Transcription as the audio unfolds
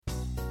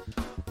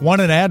Want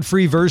an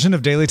ad-free version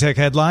of Daily Tech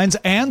Headlines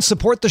and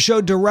support the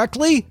show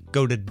directly?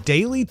 Go to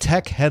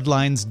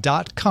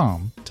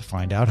dailytechheadlines.com to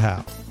find out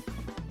how.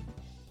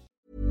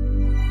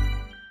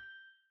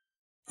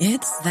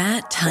 It's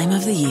that time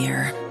of the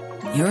year.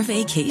 Your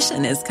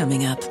vacation is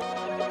coming up.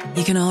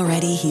 You can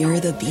already hear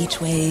the beach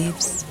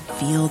waves,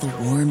 feel the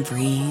warm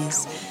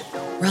breeze,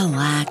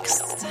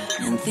 relax,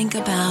 and think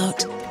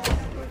about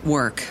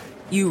work.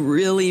 You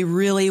really,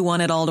 really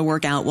want it all to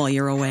work out while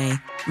you're away.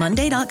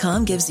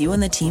 Monday.com gives you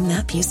and the team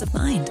that peace of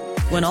mind.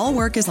 When all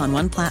work is on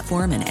one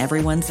platform and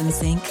everyone's in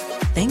sync,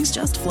 things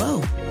just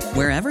flow.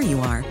 Wherever you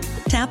are,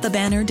 tap the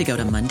banner to go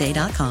to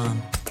Monday.com.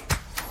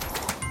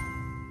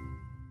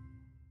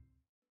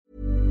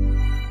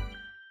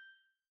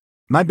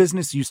 My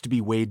business used to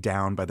be weighed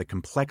down by the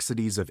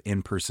complexities of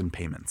in-person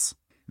payments.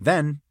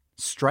 Then,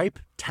 Stripe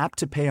Tap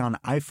to Pay on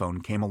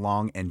iPhone came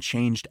along and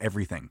changed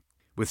everything.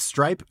 With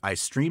Stripe, I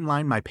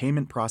streamlined my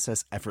payment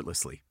process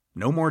effortlessly.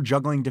 No more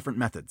juggling different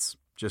methods.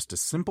 Just a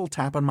simple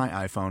tap on my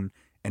iPhone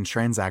and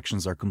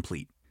transactions are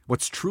complete.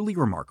 What's truly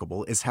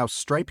remarkable is how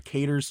Stripe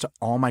caters to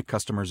all my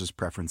customers'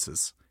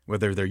 preferences.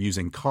 Whether they're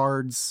using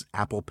cards,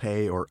 Apple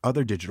Pay, or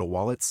other digital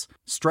wallets,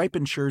 Stripe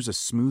ensures a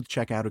smooth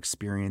checkout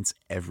experience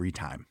every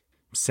time.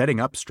 Setting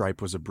up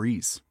Stripe was a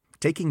breeze,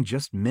 taking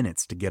just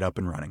minutes to get up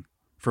and running.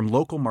 From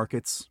local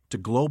markets to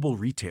global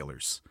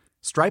retailers,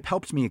 Stripe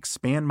helped me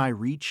expand my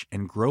reach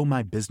and grow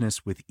my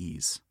business with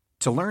ease.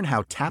 To learn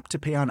how Tap to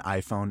Pay on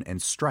iPhone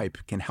and Stripe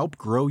can help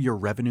grow your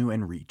revenue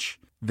and reach,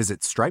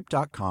 visit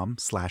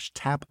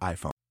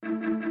stripe.com/tapiphone.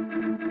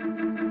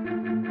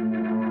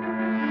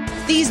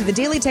 These are the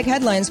Daily Tech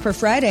Headlines for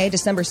Friday,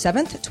 December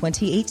 7th,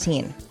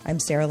 2018. I'm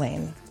Sarah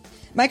Lane.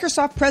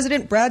 Microsoft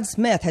President Brad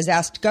Smith has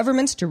asked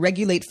governments to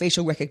regulate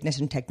facial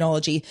recognition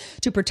technology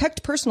to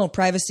protect personal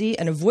privacy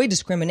and avoid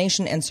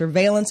discrimination and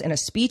surveillance in a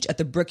speech at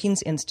the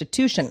Brookings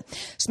Institution.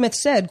 Smith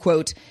said,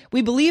 quote,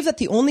 "We believe that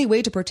the only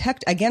way to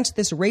protect against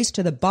this race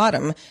to the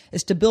bottom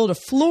is to build a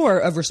floor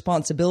of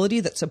responsibility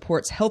that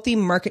supports healthy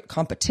market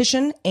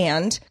competition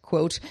and,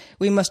 quote,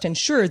 we must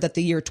ensure that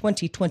the year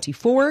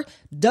 2024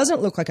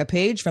 doesn't look like a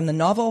page from the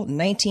novel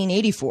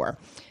 1984.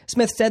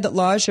 Smith said that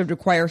laws should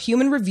require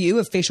human review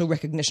of facial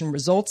recognition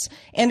results,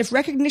 and if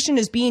recognition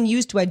is being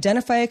used to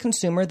identify a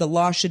consumer, the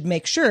law should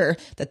make sure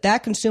that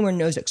that consumer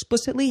knows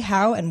explicitly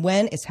how and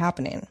when it's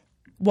happening.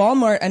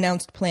 Walmart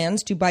announced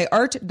plans to buy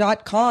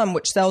Art.com,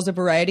 which sells a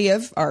variety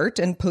of art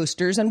and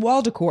posters and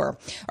wall decor.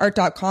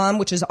 Art.com,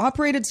 which has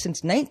operated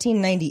since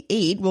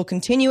 1998, will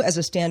continue as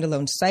a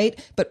standalone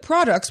site, but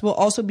products will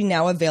also be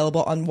now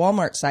available on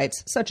Walmart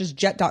sites such as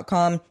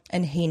Jet.com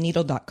and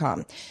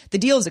HeyNeedle.com. The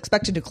deal is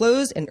expected to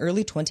close in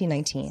early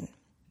 2019.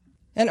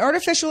 An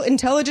artificial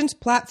intelligence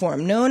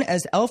platform known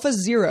as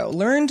AlphaZero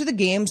learned the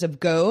games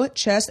of Go,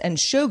 chess, and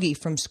shogi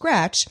from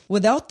scratch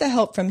without the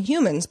help from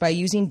humans by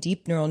using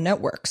deep neural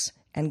networks,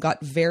 and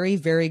got very,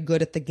 very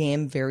good at the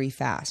game very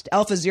fast.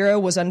 AlphaZero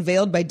was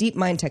unveiled by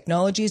DeepMind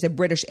Technologies, a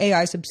British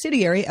AI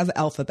subsidiary of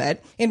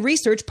Alphabet, in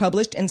research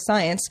published in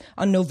Science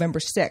on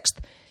November 6th.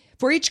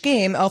 For each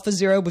game,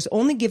 AlphaZero was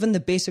only given the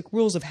basic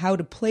rules of how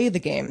to play the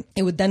game.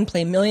 It would then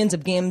play millions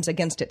of games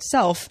against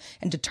itself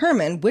and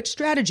determine which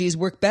strategies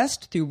work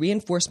best through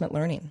reinforcement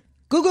learning.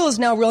 Google is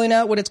now rolling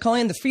out what it's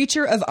calling the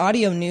feature of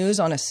audio news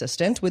on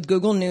Assistant with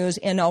Google News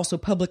and also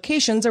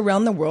publications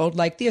around the world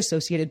like the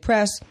Associated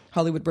Press,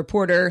 Hollywood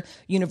Reporter,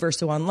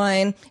 Universo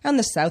Online, and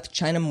the South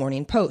China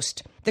Morning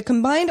Post. The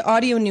combined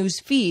audio news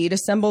feed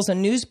assembles a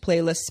news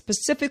playlist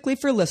specifically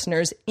for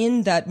listeners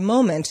in that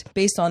moment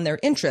based on their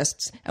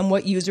interests and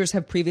what users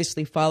have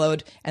previously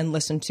followed and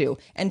listened to,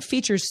 and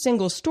features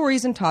single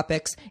stories and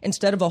topics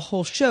instead of a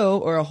whole show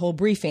or a whole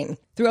briefing.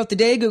 Throughout the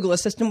day, Google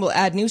Assistant will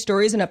add new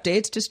stories and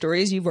updates to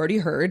stories you've already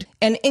heard,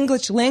 and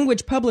English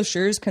language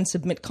publishers can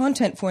submit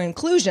content for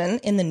inclusion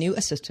in the new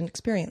Assistant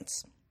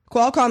experience.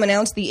 Qualcomm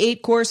announced the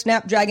 8-core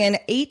Snapdragon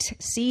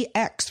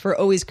 8CX for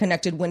always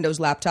connected Windows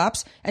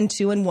laptops and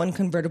 2-in-1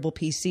 convertible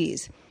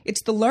PCs.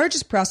 It's the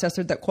largest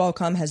processor that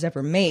Qualcomm has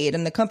ever made,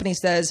 and the company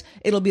says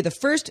it'll be the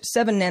first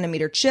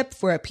 7nm chip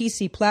for a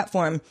PC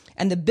platform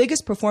and the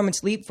biggest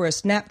performance leap for a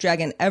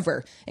Snapdragon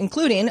ever,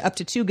 including up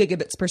to 2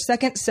 gigabits per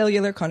second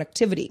cellular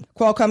connectivity.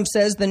 Qualcomm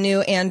says the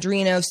new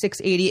Adreno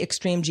 680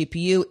 Extreme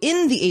GPU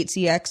in the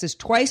 8CX is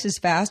twice as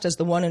fast as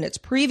the one in its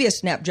previous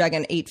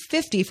Snapdragon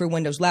 850 for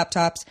Windows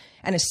laptops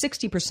and is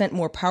 60%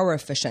 more power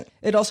efficient.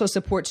 It also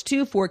supports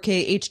 2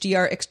 4K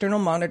HDR external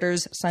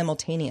monitors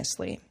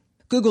simultaneously.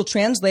 Google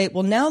Translate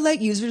will now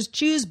let users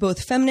choose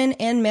both feminine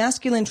and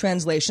masculine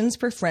translations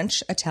for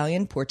French,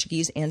 Italian,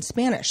 Portuguese, and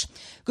Spanish.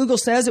 Google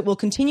says it will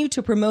continue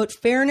to promote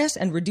fairness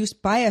and reduce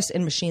bias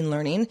in machine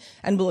learning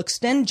and will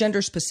extend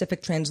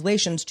gender-specific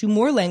translations to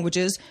more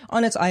languages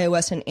on its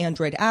iOS and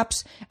Android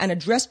apps and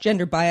address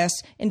gender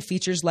bias in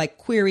features like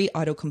query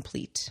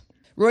autocomplete.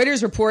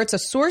 Reuters reports a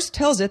source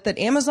tells it that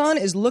Amazon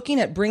is looking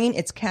at bringing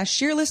its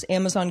cashierless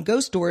Amazon Go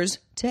stores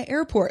to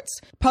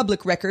airports.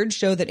 Public records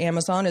show that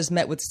Amazon has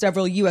met with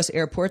several U.S.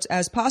 airports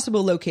as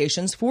possible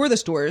locations for the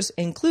stores,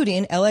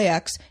 including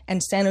LAX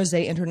and San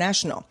Jose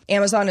International.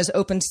 Amazon has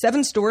opened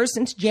 7 stores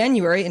since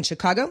January in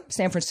Chicago,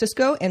 San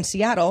Francisco, and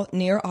Seattle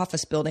near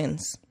office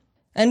buildings.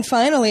 And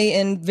finally,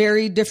 in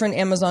very different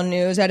Amazon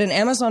news, at an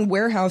Amazon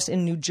warehouse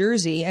in New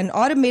Jersey, an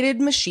automated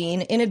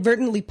machine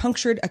inadvertently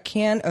punctured a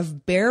can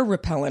of bear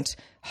repellent,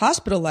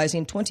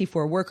 hospitalizing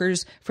 24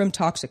 workers from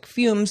toxic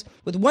fumes,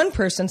 with one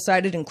person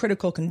cited in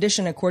critical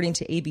condition, according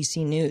to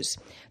ABC News.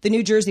 The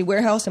New Jersey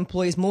warehouse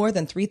employs more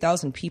than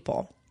 3,000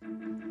 people.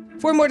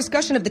 For more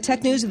discussion of the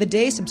tech news of the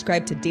day,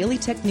 subscribe to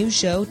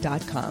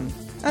dailytechnewsshow.com.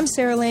 I'm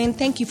Sarah Lane.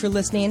 Thank you for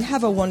listening.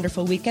 Have a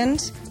wonderful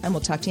weekend, and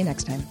we'll talk to you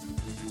next time.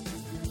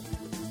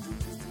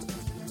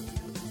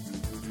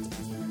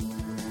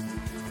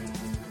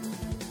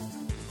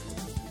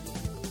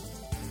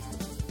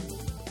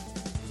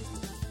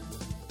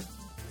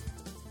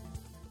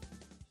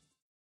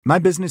 My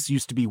business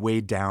used to be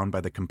weighed down by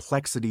the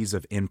complexities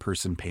of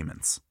in-person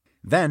payments.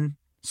 Then,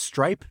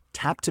 Stripe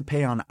Tap to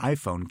Pay on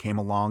iPhone came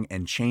along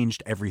and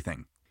changed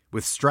everything.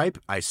 With Stripe,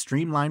 I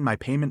streamlined my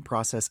payment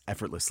process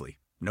effortlessly.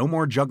 No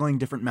more juggling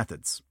different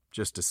methods.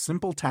 Just a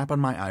simple tap on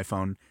my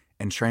iPhone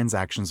and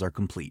transactions are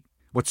complete.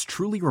 What's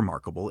truly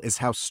remarkable is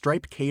how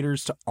Stripe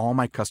caters to all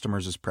my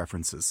customers'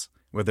 preferences.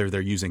 Whether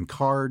they're using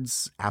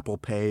cards, Apple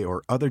Pay,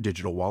 or other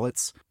digital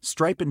wallets,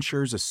 Stripe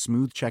ensures a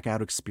smooth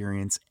checkout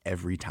experience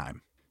every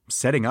time.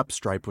 Setting up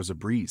Stripe was a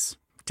breeze,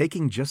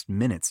 taking just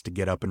minutes to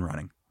get up and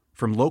running.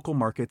 From local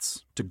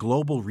markets to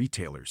global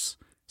retailers,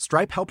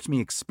 Stripe helped me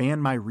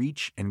expand my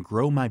reach and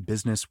grow my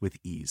business with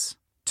ease.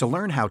 To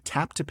learn how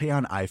Tap to Pay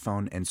on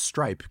iPhone and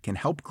Stripe can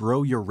help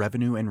grow your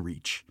revenue and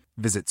reach,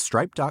 visit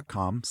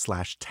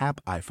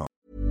stripe.com/tapiphone.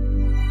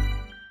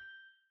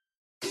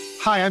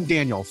 Hi, I'm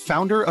Daniel,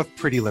 founder of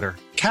Pretty Litter.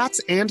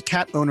 Cats and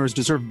cat owners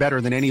deserve better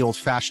than any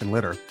old-fashioned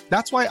litter.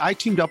 That's why I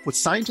teamed up with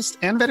scientists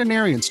and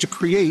veterinarians to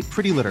create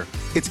Pretty Litter.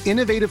 Its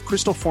innovative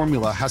crystal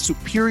formula has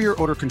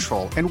superior odor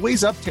control and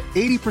weighs up to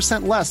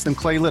 80% less than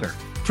clay litter.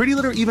 Pretty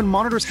Litter even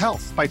monitors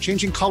health by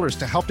changing colors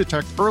to help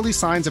detect early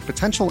signs of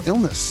potential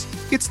illness.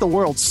 It's the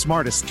world's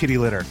smartest kitty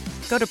litter.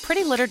 Go to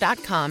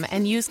prettylitter.com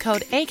and use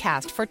code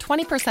ACAST for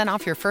 20%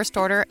 off your first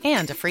order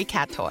and a free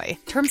cat toy.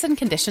 Terms and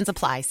conditions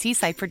apply. See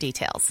site for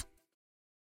details.